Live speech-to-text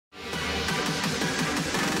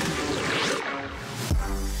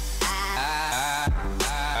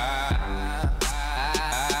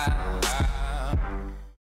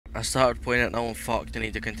I started playing it now, I'm fucked. I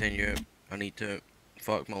need to continue it. I need to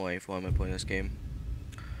fuck my life. Why am I playing this game?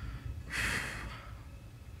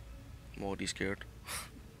 I'm already scared.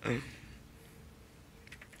 I'm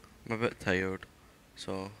a bit tired,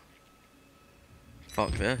 so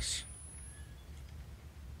fuck this.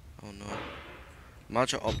 Oh no.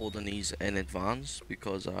 Imagine uploading these in advance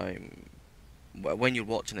because when you're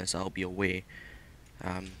watching this, I'll be away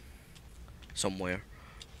somewhere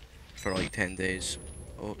for like 10 days.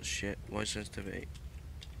 Oh shit, why sensitivity?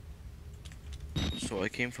 So I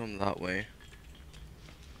came from that way.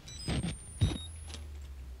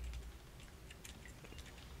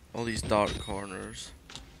 All these dark corners.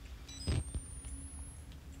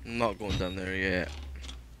 I'm not going down there yet.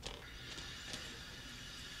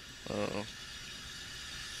 Uh oh.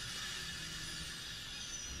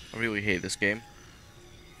 I really hate this game.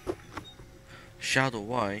 Shadow,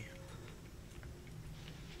 why?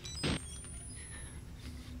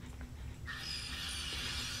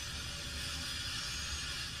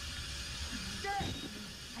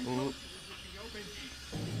 Oh.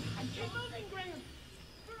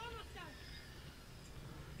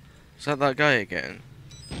 Is that guy again?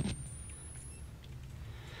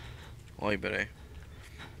 Library.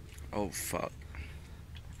 Oh fuck.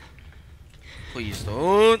 Please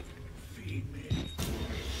don't.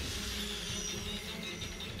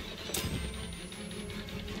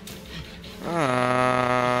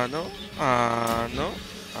 No. No.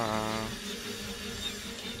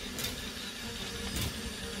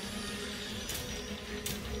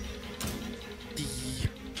 D.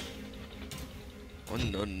 Oh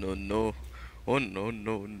no no no. Oh no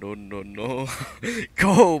no no no no.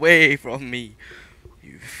 Go away from me.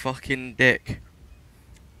 You fucking dick.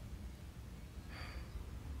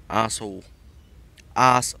 Asshole.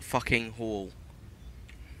 Ass fucking hole.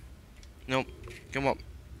 Nope. Come on.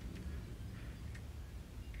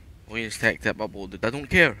 Latest tech tip uploaded. I don't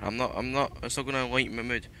care. It's not gonna lighten my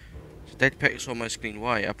mood. It's a dead pixel on my screen.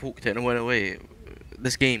 Why? I poked it and it went away.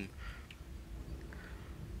 This game.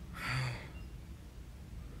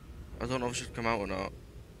 I don't know if it should come out or not.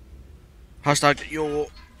 Hashtag yo.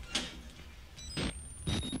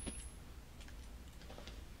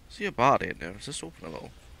 See a battery in there. Is this open a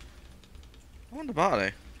little? I want the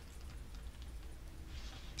battery.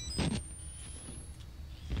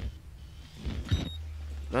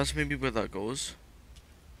 That's maybe where that goes.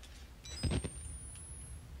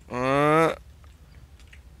 Oh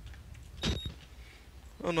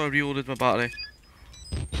no, I reloaded my battery.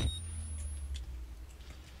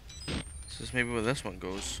 This is maybe where this one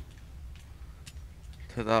goes.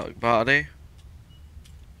 To that battery.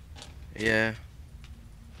 Yeah.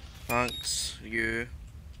 Thanks, you.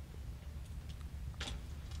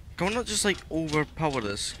 Can we not just like overpower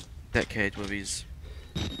this dickhead with his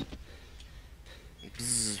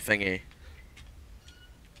bzz thingy?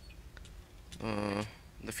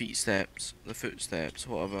 The footsteps,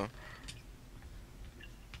 whatever.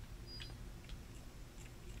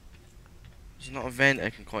 There's not a vent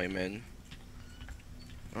I can climb in.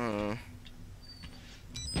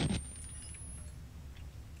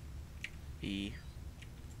 E.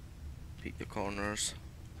 Peek the corners.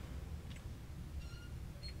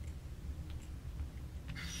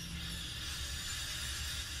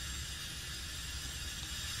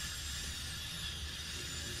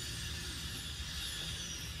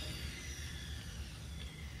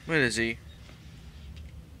 Where is he?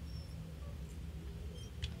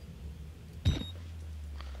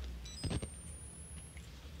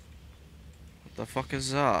 What the fuck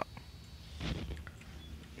is that?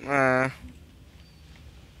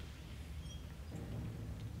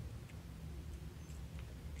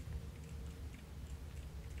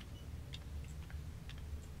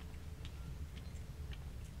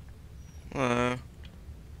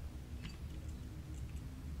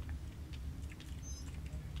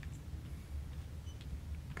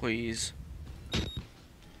 Please.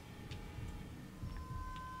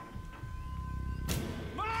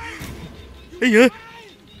 Hey,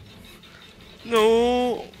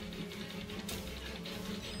 no.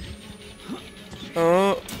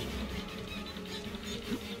 Oh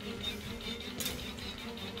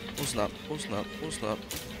snap, oh snap, oh snap.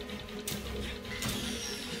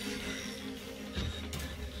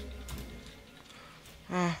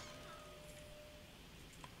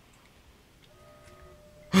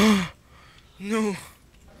 No.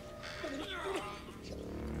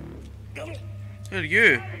 Who are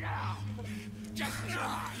you?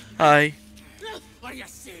 Hi. What do you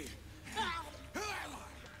see?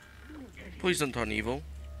 Please don't turn evil.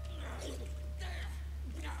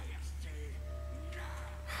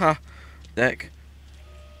 Ha. Dick.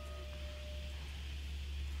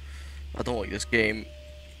 I don't like this game.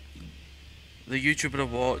 The YouTuber I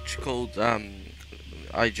watch called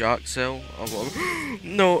iJackcell.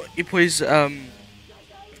 No, he plays that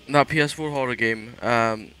PS4 horror game.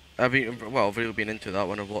 I've really been into that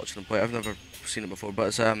when I've watched him play. I've never seen it before, but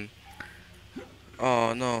it's oh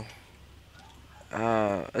no.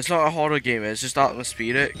 It's not a horror game. It's just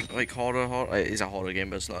atmospheric, like horror. It is a horror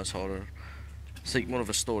game, but it's not as horror. It's like more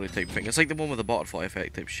of a story type thing. It's like the one with the butterfly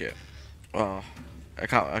effect type shit. Oh, I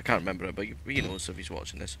can't remember it, but he knows if he's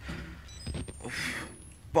watching this.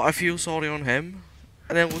 But I feel sorry on him.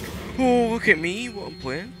 And then look at me, what I'm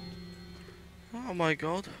playing. Oh my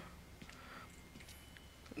god.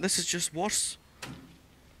 This is just worse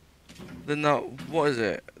than that. What is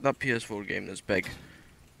it? That PS4 game that's big.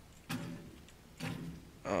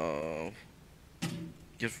 Oh,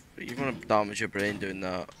 you're gonna damage your brain doing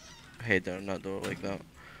that. Head down that door like that.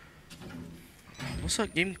 What's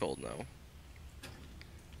that game called now?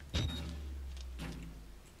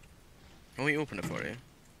 I want you to open it for you.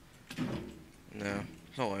 No,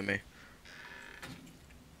 it's not letting me.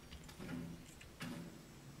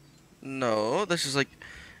 No, this is like,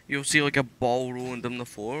 you'll see like a ball rolling down the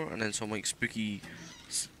floor, and then some like spooky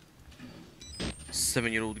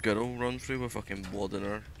 7-year-old girl run through with fucking blood in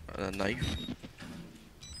her and a knife.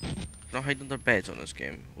 Not hide under beds on this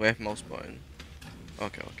game. Left mouse button.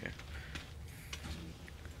 Okay.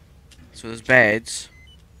 So there's beds.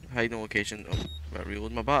 Hiding location. Oh, better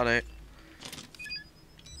reload my battery.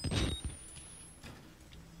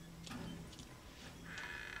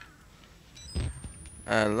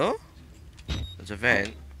 Hello? There's a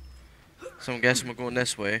vent. So I'm guessing we're going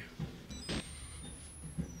this way.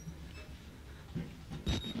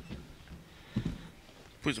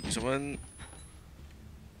 Please don't be someone.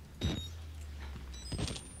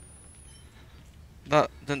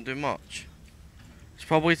 That didn't do much. It's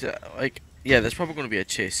probably like, yeah, there's probably going to be a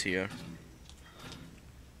chase here.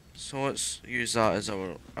 So let's use that as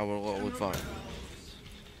our little advantage.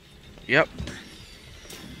 Yep.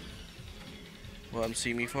 Let him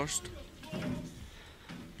see me first.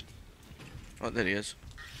 Oh, there he is.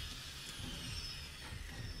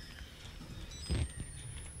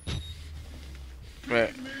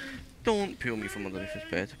 Right. Don't peel me from underneath his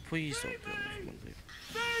bed. Please don't peel me from underneath.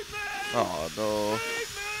 Oh no.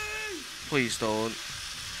 Please don't.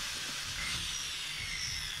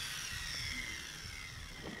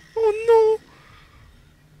 Oh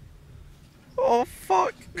no. Oh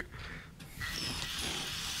fuck.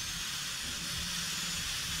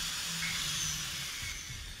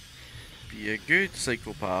 Be a good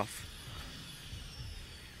psychopath.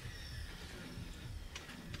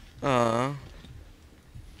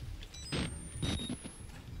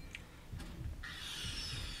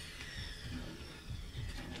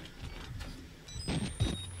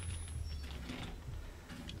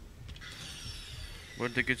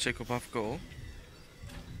 Where'd the good psychopath go?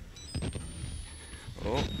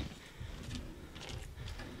 Oh.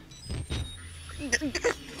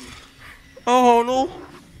 Oh no.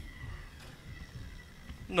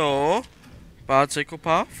 No. Bad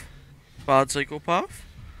psychopath. Bad psychopath.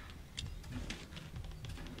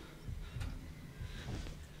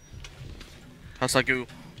 Hasagu.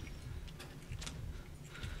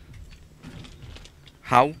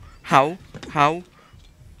 How? How? How?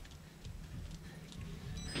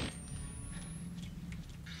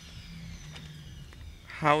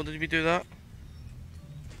 How did we do that?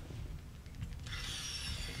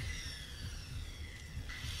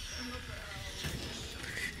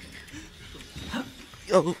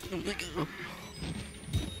 Oh.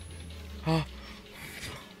 Oh.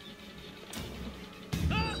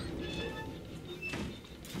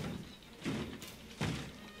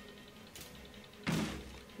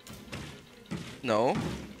 No.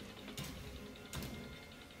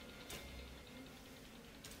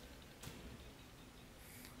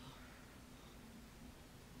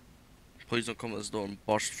 Please don't come at this door and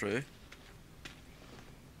burst through.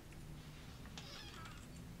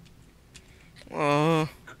 Oh.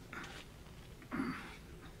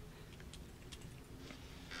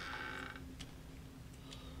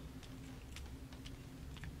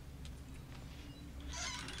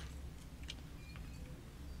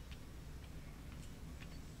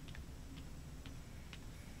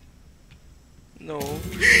 No.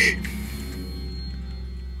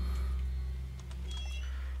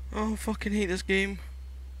 Oh, I fucking hate this game.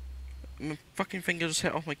 My fucking finger just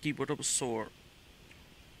hit off my keyboard, it was sore.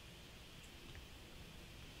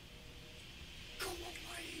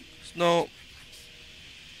 No.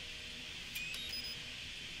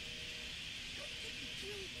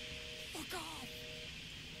 Fuck off.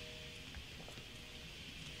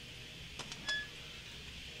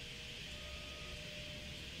 What?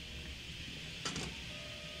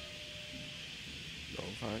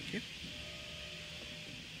 Thank you.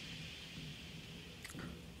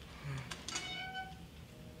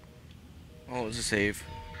 Oh, it's a save.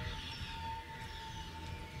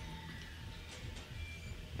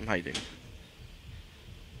 I'm hiding.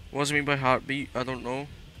 What does it mean by heartbeat? I don't know.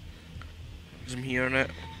 Because I'm hearing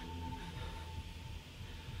it.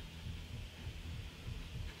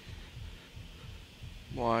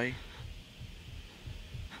 Why?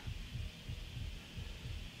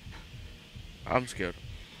 I'm scared.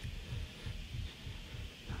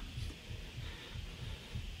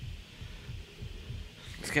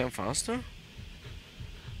 It's getting faster?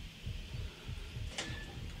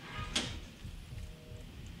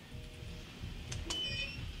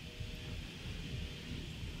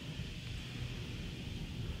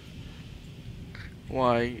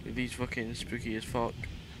 Why? These fucking spooky as fuck.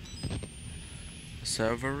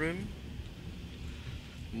 Server room?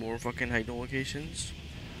 More fucking hiding locations?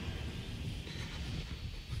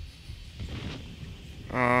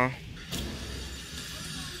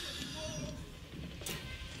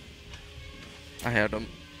 I heard him.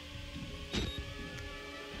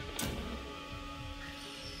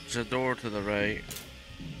 There's a door to the right.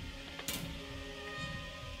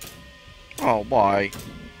 Oh, why?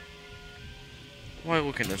 Why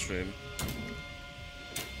look in this room?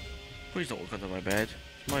 Please don't look under my bed.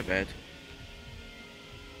 It's my bed.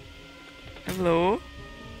 Hello?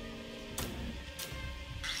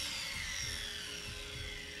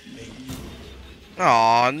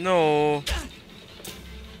 Oh no.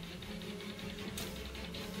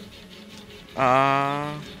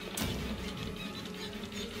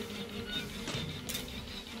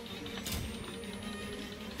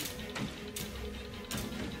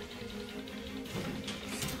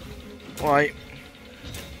 Why?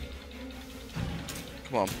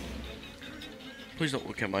 Come on. Please don't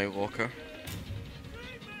look at my locker.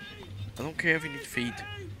 I don't care if you need feed.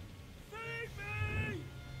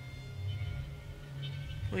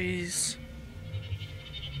 Please.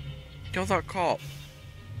 Kill that cop.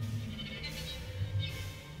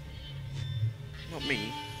 Not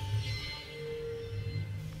me.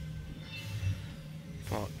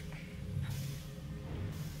 Fuck.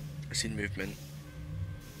 I seen movement.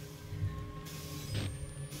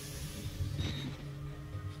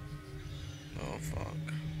 Oh fuck.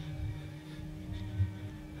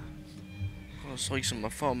 Got a slice on my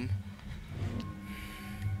thumb.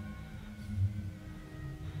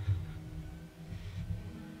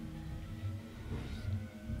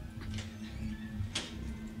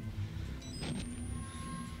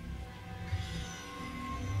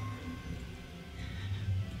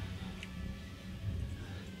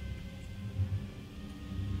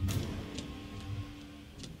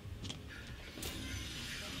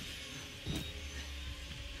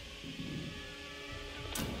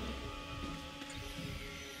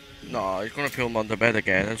 Nah, he's gonna pull him under bed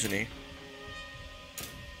again, isn't he?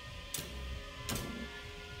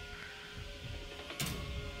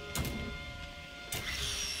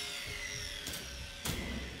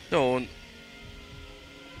 Don't.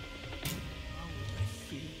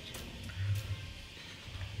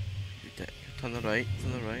 You dick. Turn the right,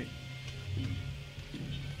 turn the right.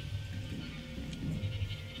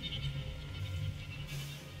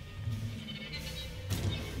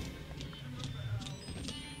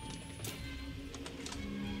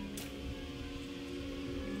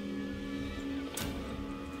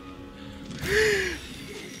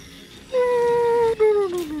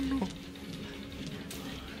 No.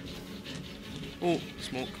 Oh,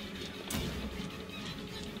 smoke.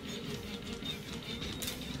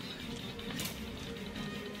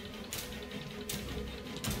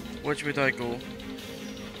 Which way do I go?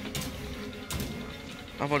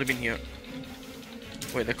 I've already been here.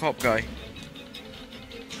 Wait, the cop guy.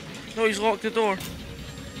 No, he's locked the door.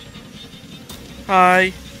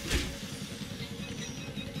 Hi.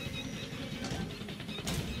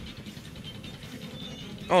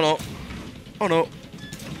 Oh no. Oh no.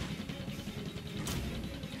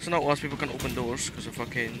 So not lots of people can open doors because they're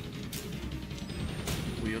fucking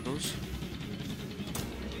weirdos.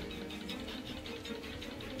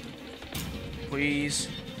 Please.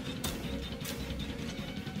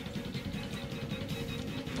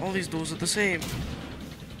 All these doors are the same.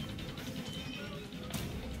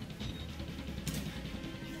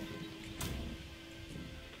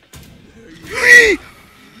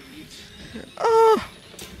 Oh.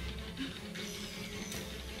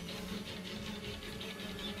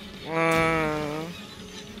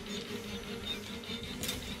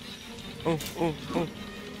 Oh.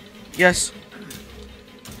 Yes.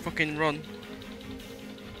 Fucking run.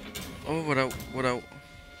 Oh, we're out.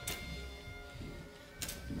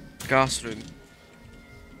 Gas room.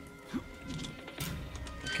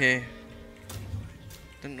 Okay.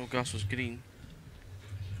 Didn't know gas was green.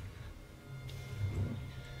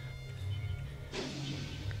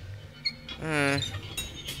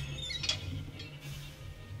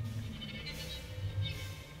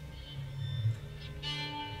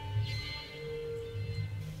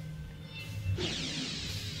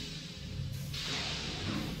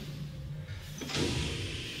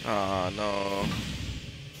 Ah, no.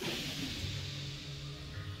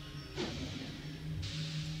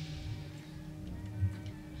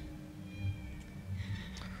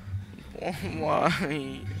 Why?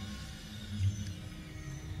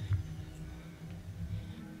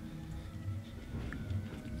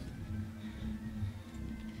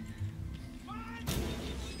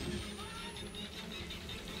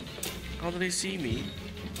 How did he see me?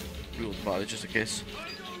 Real bad, just a kiss.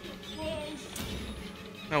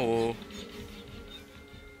 Hello.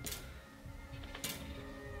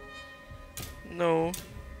 No. I'll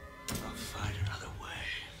find another way.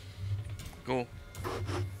 Go.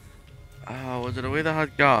 Ah, was it a way that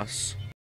had gas?